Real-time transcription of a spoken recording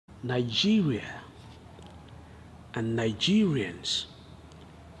Nigeria and Nigerians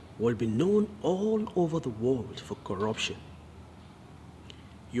will be known all over the world for corruption.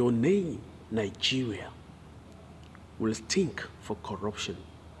 Your name, Nigeria, will stink for corruption.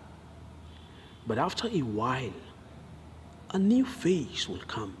 But after a while, a new phase will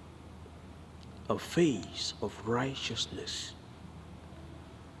come, a phase of righteousness.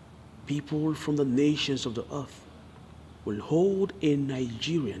 People from the nations of the earth will hold a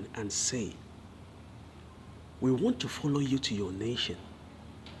Nigerian and say, "We want to follow you to your nation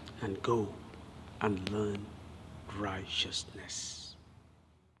and go and learn righteousness."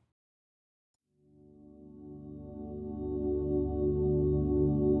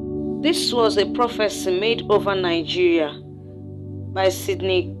 This was a prophecy made over Nigeria by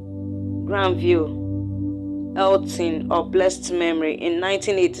Sidney Granville, Elton of blessed memory, in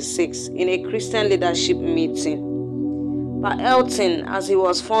 1986 in a Christian leadership meeting. But Elton, as he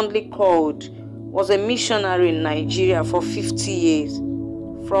was fondly called, was a missionary in Nigeria for 50 years,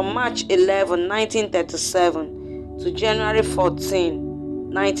 from March 11, 1937 to January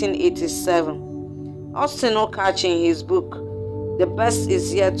 14, 1987. Austin Okachi, in his book, The Best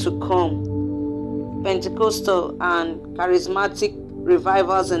Is Yet to Come, Pentecostal and Charismatic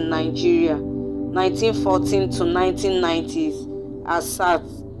Revivals in Nigeria, 1914 to 1990s,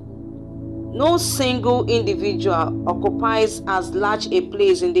 asserts, no single individual occupies as large a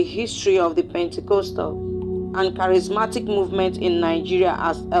place in the history of the Pentecostal and charismatic movement in Nigeria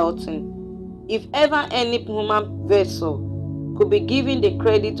as Elton. If ever any human vessel could be given the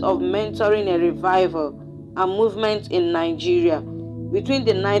credit of mentoring a revival and movement in Nigeria between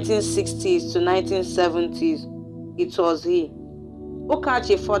the 1960s to 1970s, it was he.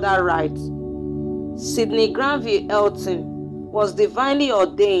 Okachi further writes, Sidney Granville Elton was divinely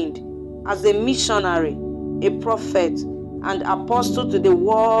ordained as a missionary, a prophet, and apostle to the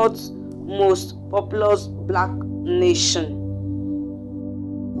world's most populous black nation.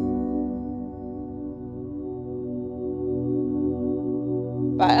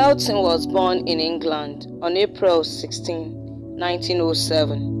 But Elton was born in England on April 16,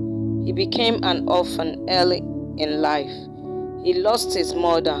 1907. He became an orphan early in life. He lost his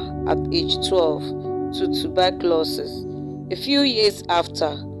mother at age 12 to tuberculosis. A few years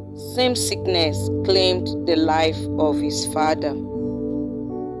after, same sickness claimed the life of his father.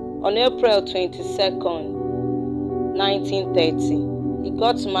 On April 22nd, 1930, he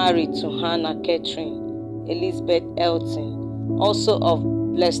got married to Hannah Catherine Elizabeth Elton, also of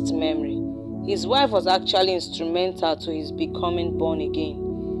blessed memory. His wife was actually instrumental to his becoming born again.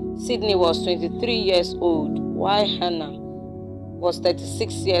 Sidney was 23 years old, while Hannah was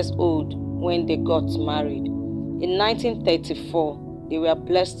 36 years old when they got married. In 1934, they were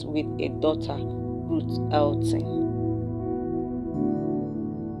blessed with a daughter, Ruth Elton.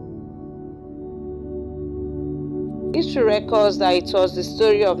 History records that it was the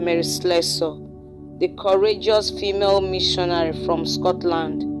story of Mary Slessor, the courageous female missionary from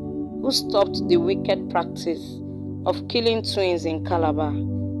Scotland, who stopped the wicked practice of killing twins in Calabar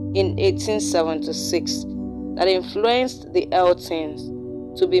in 1876, that influenced the Eltons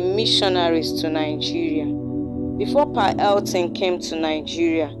to be missionaries to Nigeria. Before Pa Elton came to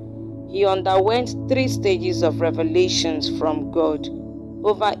Nigeria, he underwent 3 stages of revelations from God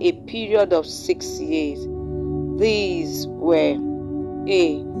over a period of 6 years. These were: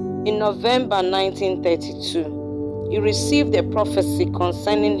 A. In November 1932, he received a prophecy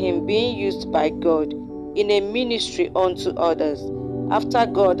concerning him being used by God in a ministry unto others, after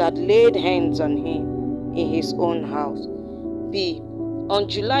God had laid hands on him in his own house. B. On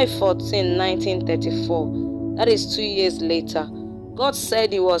July 14, 1934, that is 2 years later, God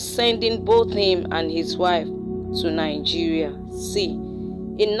said he was sending both him and his wife to Nigeria. C.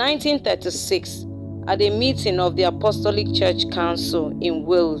 In 1936, at a meeting of the Apostolic Church Council in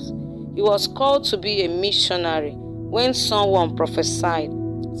Wales, he was called to be a missionary when someone prophesied,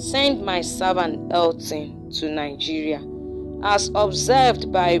 "Send my servant Elton to Nigeria," as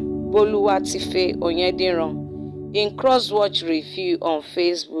observed by Boluwatife Onyediran in Crosswatch Review on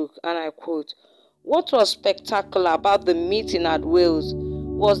Facebook, and I quote, "What was spectacular about the meeting at Wales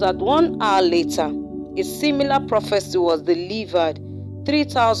was that 1 hour later, a similar prophecy was delivered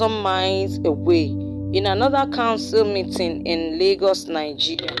 3,000 miles away in another council meeting in Lagos,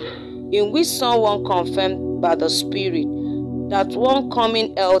 Nigeria, in which someone confirmed by the Spirit that one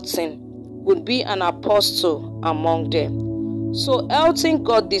coming Elton would be an apostle among them. So Elton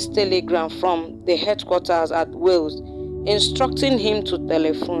got this telegram from the headquarters at Wales, instructing him to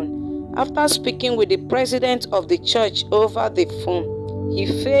telephone. After speaking with the president of the church over the phone, he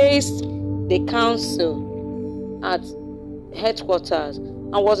faced the council at headquarters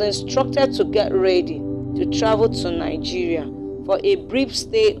and was instructed to get ready to travel to Nigeria for a brief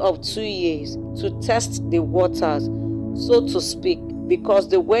stay of 2 years to test the waters, so to speak, because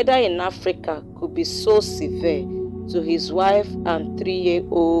the weather in Africa could be so severe, to his wife and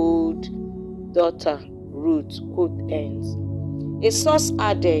 3-year-old daughter, Ruth, quote ends. A source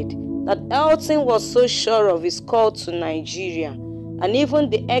added that Elton was so sure of his call to Nigeria and even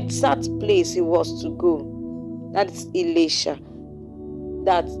the exact place he was to go, that is Elisha,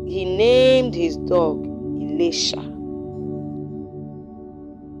 that he named his dog Elisha.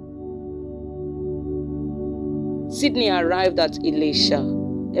 Sydney arrived at Elisha,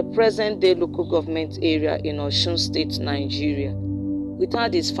 a present-day local government area in Osun State, Nigeria,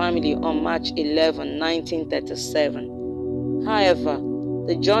 without his family on March 11, 1937. However,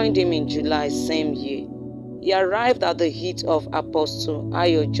 they joined him in July same year. He arrived at the heat of Apostle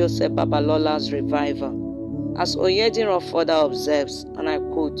Ayo Joseph Babalola's revival. As Oyedinro further observes, and I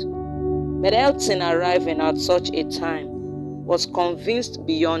quote, "But Elton arriving at such a time was convinced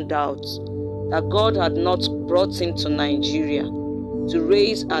beyond doubt that God had not brought him to Nigeria to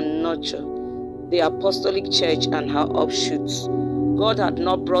raise and nurture the Apostolic Church and her offshoots. God had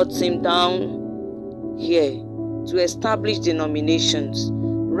not brought him down here to establish denominations.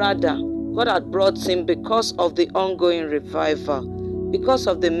 Rather, God had brought him because of the ongoing revival, because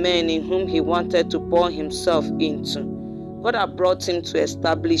of the men in whom he wanted to pour himself into. God had brought him to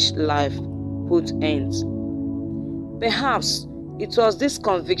establish life," quote ends. Perhaps it was this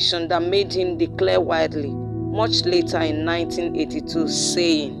conviction that made him declare widely, much later in 1982,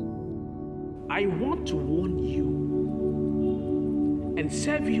 saying, "I want to warn you and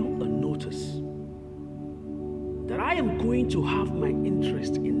serve you a notice that I am going to have my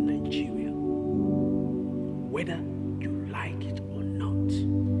interest in Nigeria, whether you like it or not.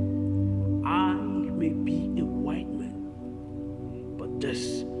 I may be a white man, but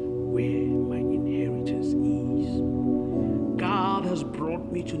this where my inheritance is. God has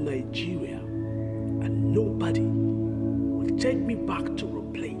brought me to Nigeria, and nobody will take me back to a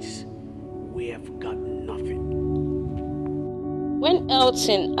place where I've got nothing." When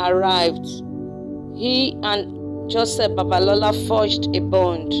Elton arrived, he and Joseph Babalola forged a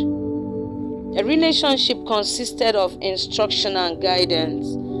bond. A relationship consisted of instruction and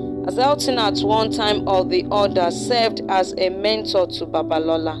guidance, as Elton at one time or the other served as a mentor to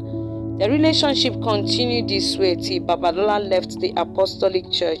Babalola. The relationship continued this way till Babalola left the Apostolic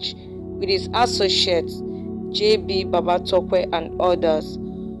Church with his associates J.B. Babatokwe and others.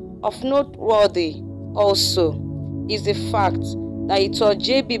 Of noteworthy also is the fact that it was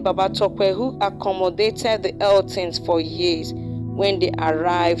J.B. Babatokwe who accommodated the Eltons for years when they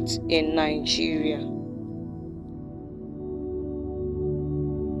arrived in Nigeria.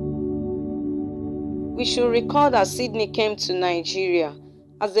 We should recall that Sydney came to Nigeria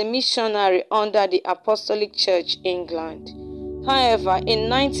as a missionary under the Apostolic Church, England. However, in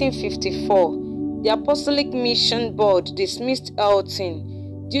 1954, the Apostolic Mission Board dismissed Elton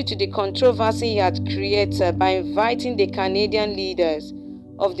due to the controversy he had created by inviting the Canadian leaders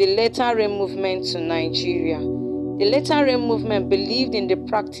of the Latter Rain movement to Nigeria. The Latter Rain movement believed in the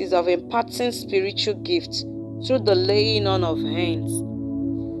practice of imparting spiritual gifts through the laying on of hands.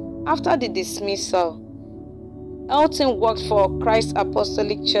 After the dismissal, Elton worked for Christ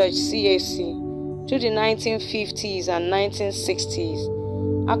Apostolic Church (CAC) through the 1950s and 1960s.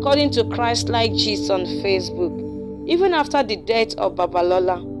 According to Christ-like Gist on Facebook, even after the death of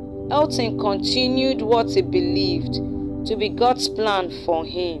Babalola, Elton continued what he believed to be God's plan for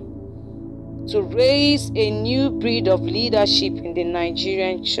him: to raise a new breed of leadership in the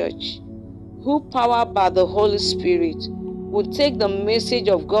Nigerian church, who, powered by the Holy Spirit, would take the message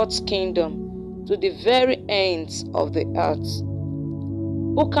of God's kingdom to the very ends of the earth.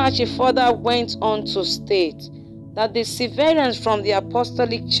 Okachi further went on to state that the severance from the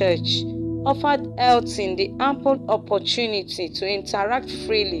Apostolic Church offered Elton the ample opportunity to interact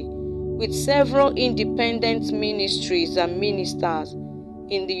freely with several independent ministries and ministers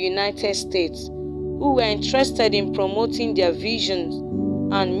in the United States who were interested in promoting their visions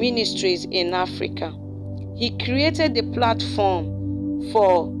and ministries in Africa. He created the platform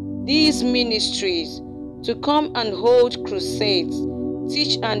for these ministries to come and hold crusades,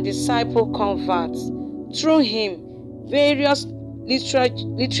 teach and disciple converts. Through him, various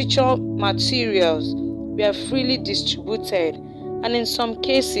literature materials were freely distributed, and in some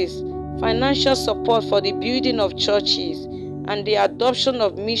cases, financial support for the building of churches and the adoption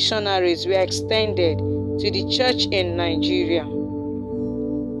of missionaries were extended to the church in Nigeria.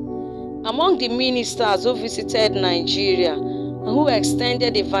 Among the ministers who visited Nigeria and who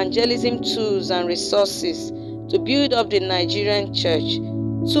extended evangelism tools and resources to build up the Nigerian church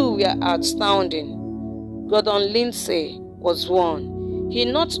Two were outstanding. Gordon Lindsay was one. He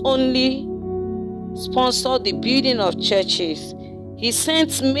not only sponsored the building of churches, he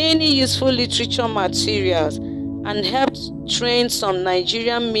sent many useful literature materials and helped train some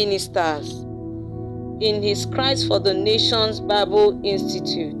Nigerian ministers in his Christ for the Nations Bible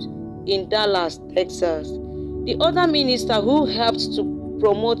Institute in Dallas, Texas. The other minister who helped to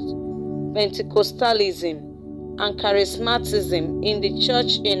promote Pentecostalism and charismatism in the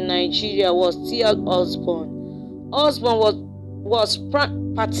church in Nigeria was T.L. Osborne. Osborne was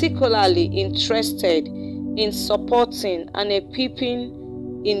particularly interested in supporting and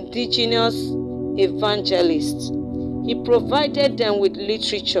equipping indigenous evangelists. He provided them with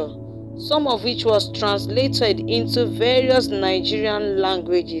literature, some of which was translated into various Nigerian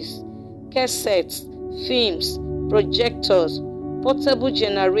languages, cassettes, films, projectors, portable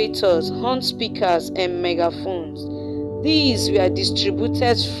generators, horn speakers, and megaphones. These were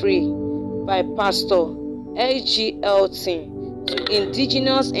distributed free by Pastor H.G. Elton to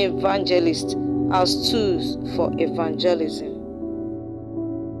indigenous evangelists as tools for evangelism.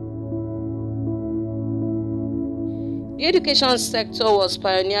 The education sector was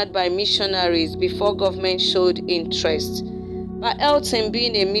pioneered by missionaries before government showed interest. By Elton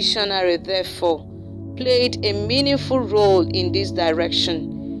being a missionary, therefore, played a meaningful role in this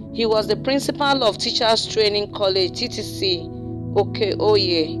direction. He was the principal of Teachers Training College TTC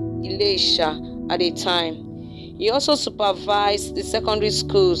Oke-Oye, Ilesha at the time. He also supervised the secondary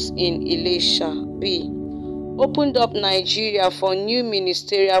schools in Ilesha B, opened up Nigeria for new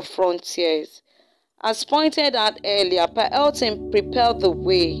ministerial frontiers. As pointed out earlier, Pa Elton prepared the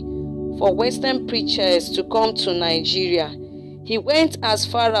way for Western preachers to come to Nigeria. He went as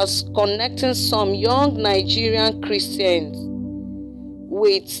far as connecting some young Nigerian Christians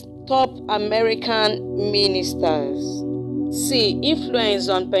with top American ministers. See, influence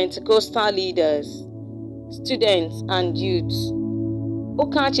on Pentecostal leaders, students, and youths.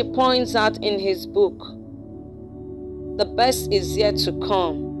 Okachi points out in his book, The Best Is Yet to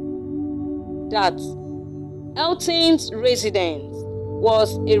Come, that Elton's residence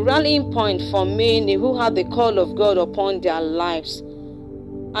was a rallying point for many who had the call of God upon their lives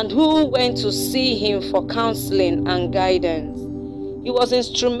and who went to see him for counseling and guidance. He was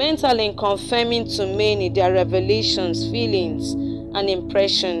instrumental in confirming to many their revelations, feelings, and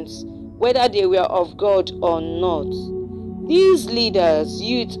impressions, whether they were of God or not. These leaders,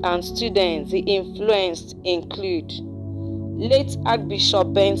 youth, and students he influenced include late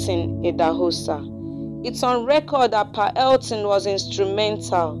Archbishop Benson Idahosa. It's on record that Pa Elton was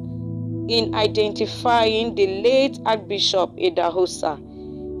instrumental in identifying the late Archbishop Idahosa.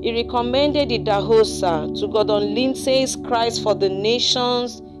 He recommended Idahosa to Gordon Lindsay's Christ for the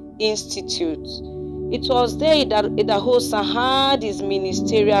Nations Institute. It was there that Idahosa had his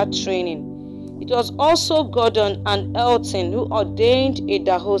ministerial training. It was also Gordon and Elton who ordained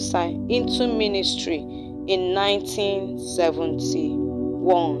Idahosa into ministry in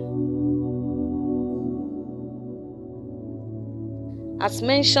 1971. As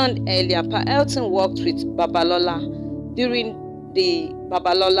mentioned earlier, Pa Elton worked with Babalola during the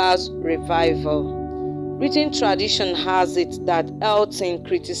Babalola's revival. Written tradition has it that Elton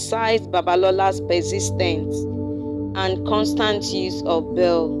criticized Babalola's persistent and constant use of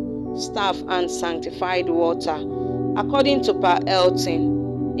bell, staff, and sanctified water. According to Pa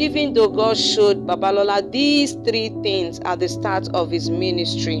Elton, even though God showed Babalola these three things at the start of his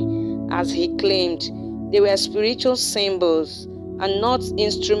ministry, as he claimed, they were spiritual symbols and not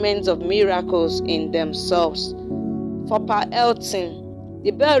instruments of miracles in themselves. For Pa Elton, the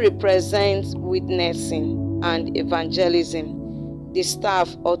bell represents witnessing and evangelism, the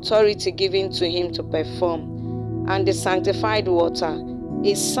staff, authority given to him to perform, and the sanctified water,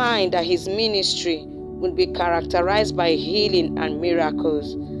 a sign that his ministry would be characterized by healing and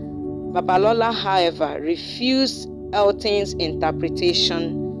miracles. Babalola, however, refused Elton's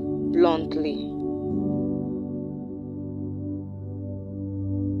interpretation bluntly.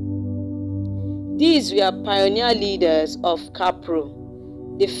 These were pioneer leaders of CAPRO,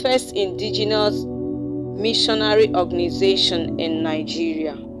 the first indigenous missionary organization in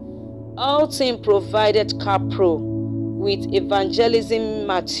Nigeria. Elton provided CAPRO with evangelism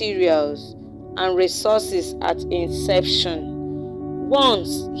materials and resources at inception.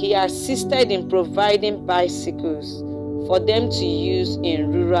 Once, he assisted in providing bicycles for them to use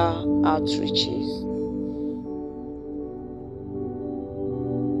in rural outreaches.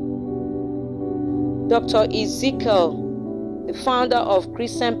 Dr. Ezekiel, the founder of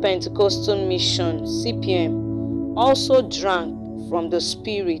Christian Pentecostal Mission, CPM, also drank from the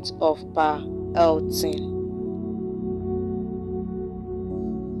spirit of Pa Elton.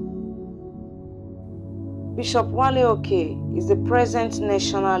 Bishop Wale Oke is the present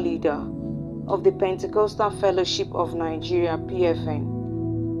national leader of the Pentecostal Fellowship of Nigeria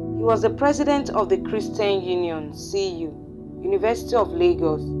 (PFN). He was the president of the Christian Union (CU), University of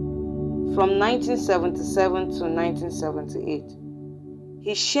Lagos, from 1977 to 1978.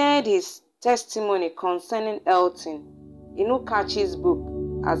 He shared his testimony concerning Elton in Okachi's book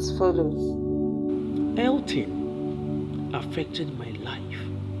as follows. Elton affected my life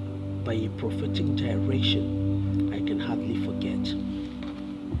by a prophetic direction I can hardly forget.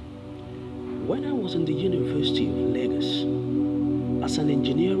 When I was in the University of Lagos as an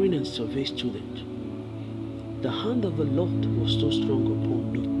engineering and survey student, the hand of the Lord was so strong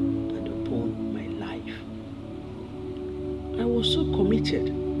upon me and upon my life. I was so committed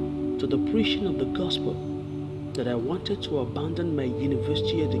to the preaching of the gospel that I wanted to abandon my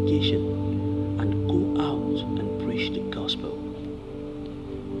university education and go out and preach the gospel.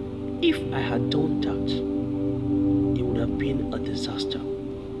 If I had done that, it would have been a disaster.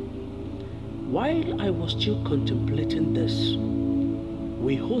 While I was still contemplating this,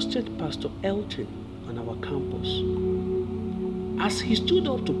 we hosted Pastor Elton on our campus. As he stood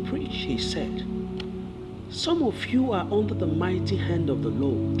up to preach, he said, "Some of you are under the mighty hand of the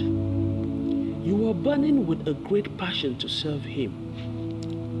Lord. You are burning with a great passion to serve Him.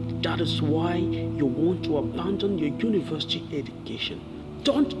 That is why you want to abandon your university education.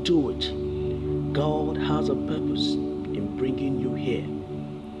 Don't do it. God has a purpose in bringing you here.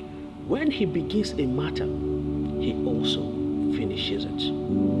 When He begins a matter, He also finishes it.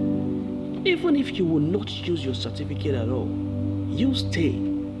 Even if you will not use your certificate at all, you stay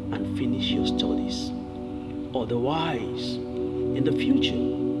and finish your studies. Otherwise, in the future,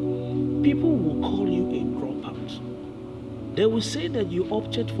 people will call you a dropout. They will say that you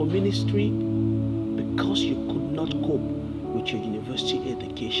opted for ministry because you could not cope with your university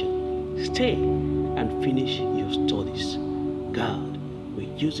education. Stay and finish your studies. God will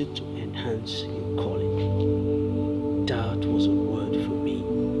use it to enhance your calling." That was a word for me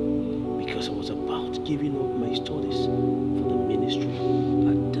because I was about giving up my studies for the ministry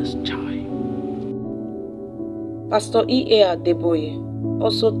at this time. Pastor E.A. Adeboye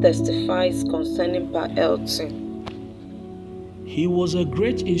also testifies concerning Pa Elton. He was a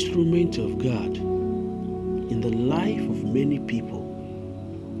great instrument of God in the life of many people,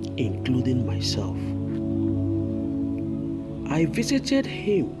 including myself. I visited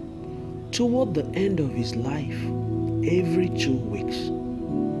him toward the end of his life every 2 weeks,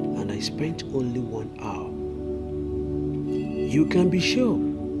 and I spent only 1 hour. You can be sure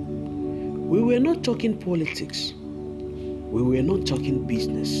we were not talking politics. We were not talking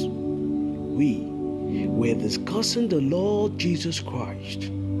business. We were discussing the Lord Jesus Christ.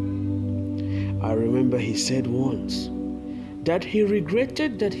 I remember he said once that he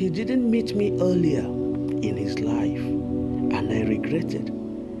regretted that he didn't meet me earlier in his life, and I regretted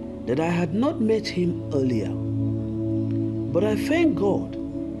that I had not met him earlier. But I thank God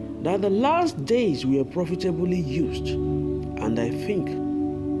that the last days were profitably used, and I think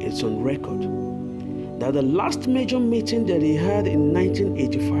it's on record that the last major meeting that he had in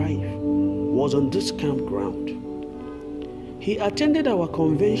 1985 was on this campground. He attended our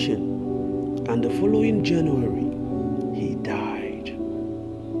convention, and the following January, he died.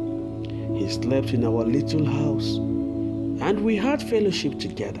 He slept in our little house, and we had fellowship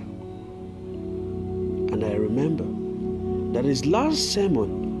together. And I remember that his last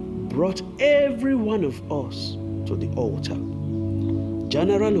sermon brought every one of us to the altar.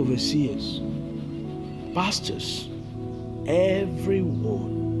 General overseers, pastors,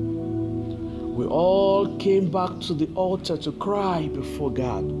 everyone. We all came back to the altar to cry before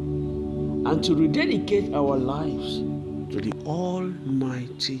God and to rededicate our lives to the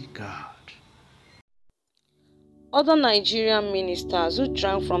Almighty God. Other Nigerian ministers who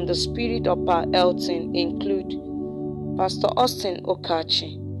drank from the spirit of Pa Elton include Pastor Austin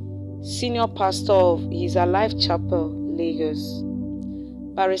Okachi, senior pastor of His Alive Chapel, Lagos;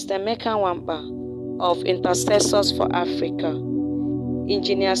 Barrister Emeka Wampa of Intercessors for Africa;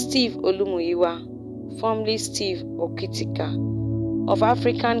 Engineer Steve Olumuyiwa, formerly Steve Okitika, of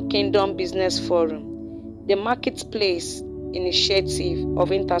African Kingdom Business Forum, the Marketplace Initiative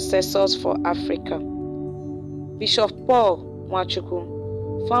of Intercessors for Africa; Bishop Paul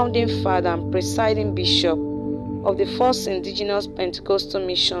Nwachukwu, founding father and presiding bishop of the First Indigenous Pentecostal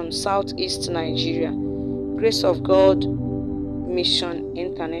Mission, Southeast Nigeria, Grace of God Mission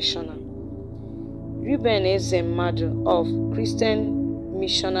International; Ruben Ezemmadu of Christian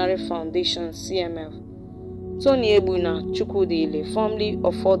Missionary Foundation, CMF; Tony Ebuna Chukwudile, formerly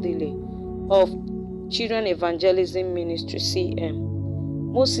Ofodile, of Children Evangelism Ministry, CM;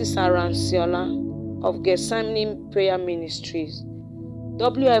 Moses Aransiola of Gethsemane Prayer Ministries,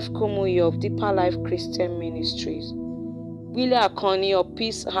 W.F. Kumuyi of Deeper Life Christian Ministries, Willie Akoni of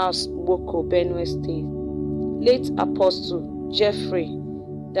Peace House, Boko, Benue State, late Apostle Jeffrey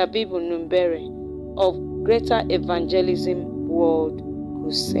Dabibu Numbere of Greater Evangelism World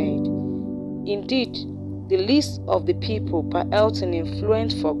Crusade. Indeed, the list of the people per Elton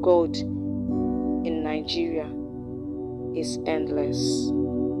influenced for God in Nigeria is endless.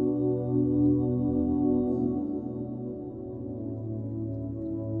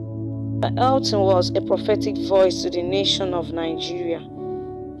 Elton was a prophetic voice to the nation of Nigeria.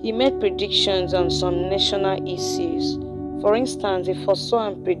 He made predictions on some national issues. For instance, he foresaw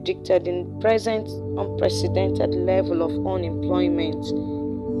and predicted the present unprecedented level of unemployment.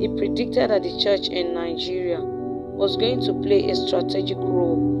 He predicted that the church in Nigeria was going to play a strategic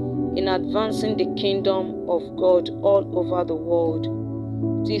role in advancing the kingdom of God all over the world.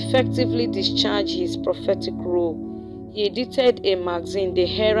 To effectively discharge his prophetic role, he edited a magazine, The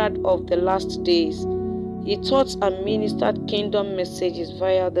Herald of the Last Days. He taught and ministered kingdom messages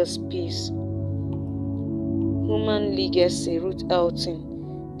via this piece. Human Legacy, Ruth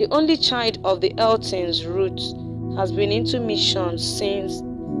Elton. The only child of the Eltons, Ruth, has been into mission since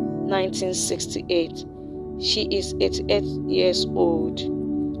 1968. She is 88 years old.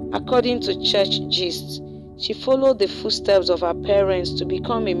 According to Church Gist, she followed the footsteps of her parents to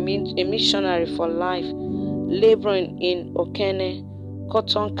become a missionary for life, laboring in Okene,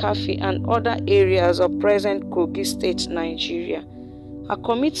 Cotton Coffee, and other areas of present Kogi State, Nigeria. Her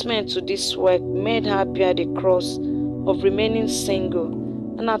commitment to this work made her bear the cross of remaining single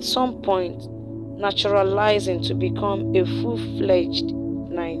and at some point naturalizing to become a full-fledged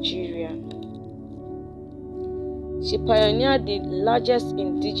Nigerian. She pioneered the largest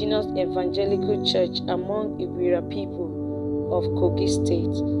indigenous evangelical church among Iwira people of Kogi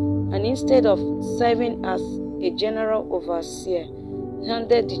State, and instead of serving as a general overseer,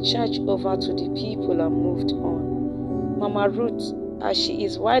 handed the church over to the people and moved on. Mama Ruth, as she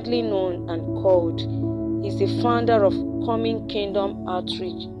is widely known and called, is the founder of Coming Kingdom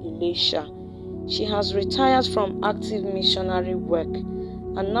Outreach Elisha. She has retired from active missionary work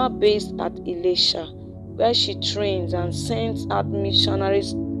and now based at Elisha, where she trains and sends out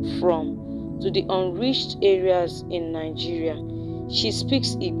missionaries from to the unreached areas in Nigeria. She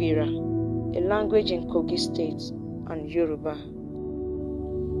speaks Ibira, a language in Kogi State, and Yoruba.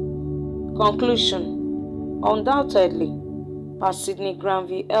 Conclusion. Undoubtedly, Pastor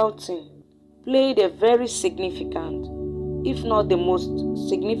Granville Elton played a very significant, if not the most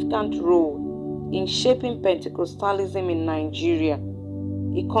significant role in shaping Pentecostalism in Nigeria.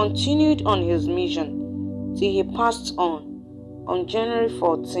 He continued on his mission till he passed on January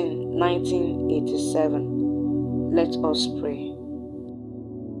 14, 1987. Let us pray.